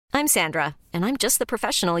I'm Sandra, and I'm just the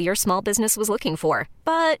professional your small business was looking for.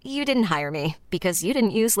 But you didn't hire me because you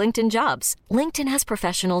didn't use LinkedIn Jobs. LinkedIn has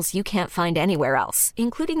professionals you can't find anywhere else,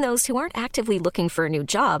 including those who aren't actively looking for a new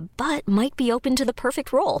job, but might be open to the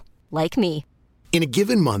perfect role, like me. In a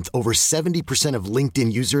given month, over 70% of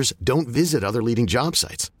LinkedIn users don't visit other leading job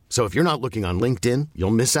sites. So if you're not looking on LinkedIn,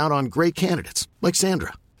 you'll miss out on great candidates like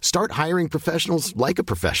Sandra. Start hiring professionals like a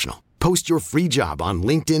professional. Post your free job on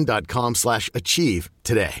linkedin.com/achieve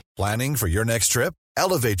today. Planning for your next trip?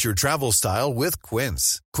 Elevate your travel style with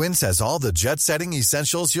Quince. Quince has all the jet-setting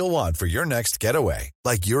essentials you'll want for your next getaway,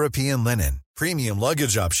 like European linen, premium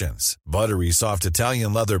luggage options, buttery soft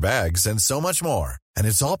Italian leather bags, and so much more. And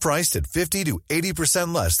it's all priced at 50 to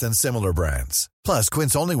 80% less than similar brands. Plus,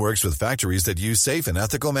 Quince only works with factories that use safe and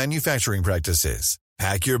ethical manufacturing practices.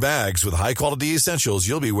 Pack your bags with high-quality essentials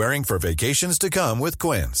you'll be wearing for vacations to come with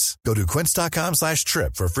Quince. Go to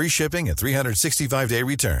quince.com/trip for free shipping and 365-day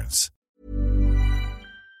returns.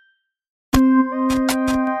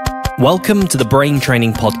 Welcome to the Brain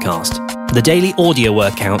Training Podcast, the daily audio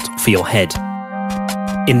workout for your head.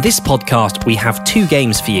 In this podcast, we have 2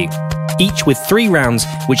 games for you, each with 3 rounds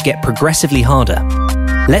which get progressively harder.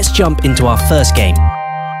 Let's jump into our first game.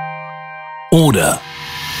 Order.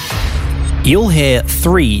 You'll hear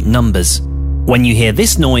 3 numbers. When you hear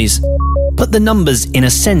this noise, put the numbers in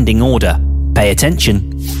ascending order. Pay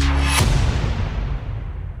attention.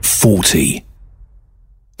 40,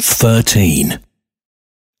 13,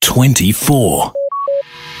 24.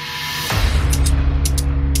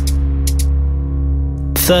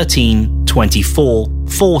 13, 24,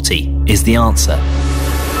 40 is the answer.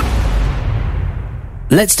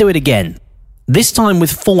 Let's do it again, this time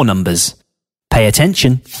with 4 numbers. Pay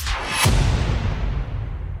attention.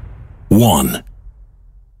 1,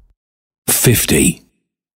 50,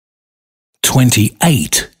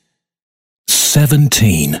 28,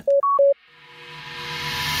 17.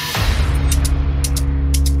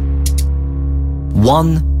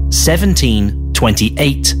 1, 17,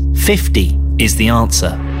 28, 50 is the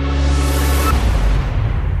answer.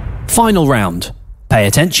 Final round. Pay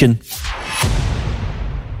attention.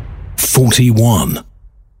 41,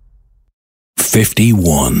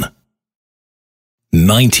 51,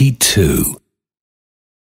 92,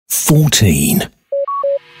 14.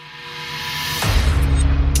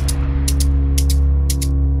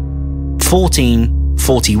 14,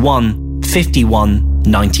 41, 51,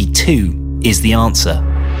 92 is the answer.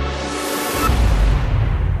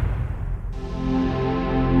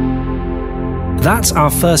 That's our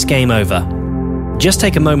first game over. Just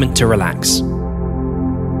take a moment to relax.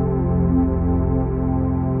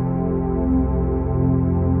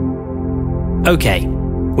 Okay,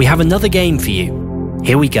 we have another game for you.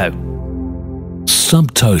 Here we go.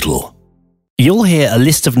 Subtotal. You'll hear a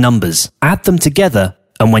list of numbers, add them together,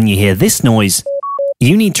 and when you hear this noise,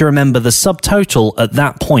 you need to remember the subtotal at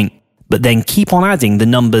that point, but then keep on adding the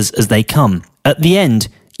numbers as they come. At the end,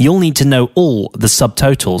 you'll need to know all the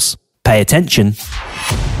subtotals. Pay attention.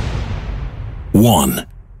 1,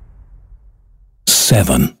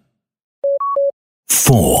 7,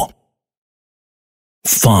 4,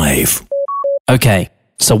 5. Okay,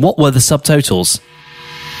 so what were the subtotals?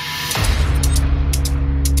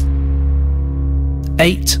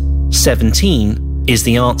 8, 17 is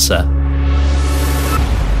the answer.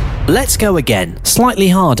 Let's go again, slightly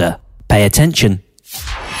harder. Pay attention.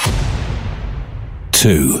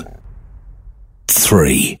 2,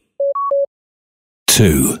 3,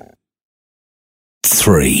 2,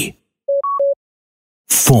 3,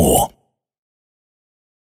 4,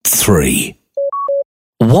 3.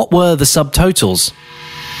 What were the subtotals?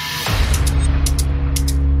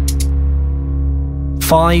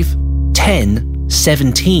 5, 10,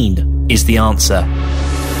 17 is the answer.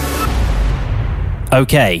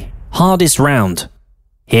 Okay, hardest round.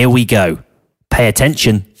 Here we go. Pay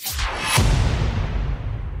attention.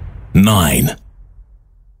 9,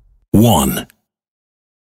 1,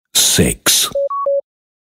 6,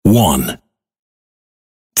 1,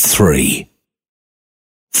 3,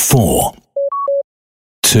 4,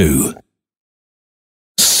 2,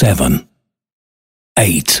 7,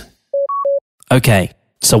 8. Okay,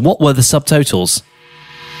 so what were the subtotals?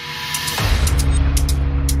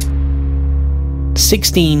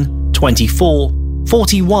 16, 24,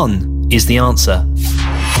 41 is the answer.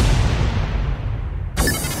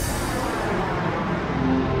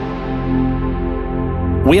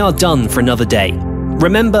 We are done for another day.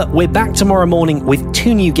 Remember, we're back tomorrow morning with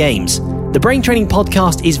 2 new games. The Brain Training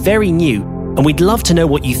Podcast is very new, and we'd love to know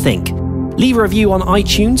what you think. Leave a review on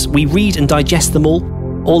iTunes, we read and digest them all,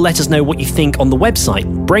 or let us know what you think on the website,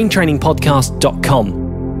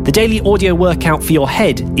 braintrainingpodcast.com. The Daily Audio Workout for Your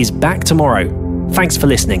Head is back tomorrow. Thanks for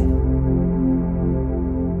listening.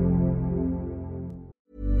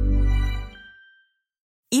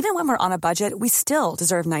 Even when we're on a budget, we still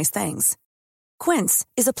deserve nice things. Quince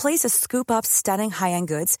is a place to scoop up stunning high-end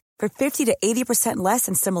goods for 50 to 80% less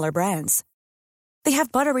than similar brands. They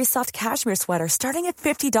have buttery soft cashmere sweaters starting at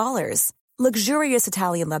 $50, luxurious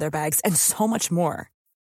Italian leather bags, and so much more.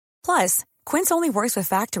 Plus, Quince only works with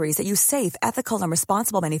factories that use safe, ethical, and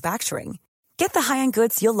responsible manufacturing. Get the high-end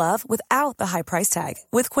goods you'll love without the high price tag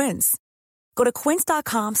with Quince. Go to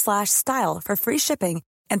quince.com/style for free shipping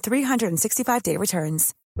and 365-day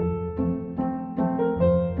returns.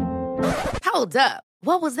 Hold up.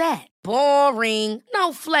 What was that? Boring.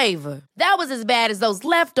 No flavor. That was as bad as those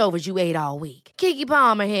leftovers you ate all week. Keke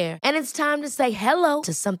Palmer here, and it's time to say hello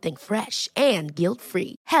to something fresh and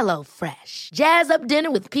guilt-free. Hello Fresh. Jazz up dinner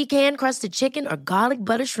with pecan-crusted chicken or garlic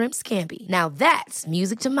butter shrimp scampi. Now that's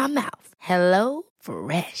music to my mouth. Hello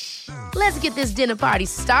Fresh. Let's get this dinner party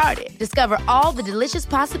started. Discover all the delicious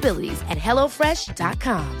possibilities at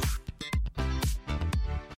HelloFresh.com.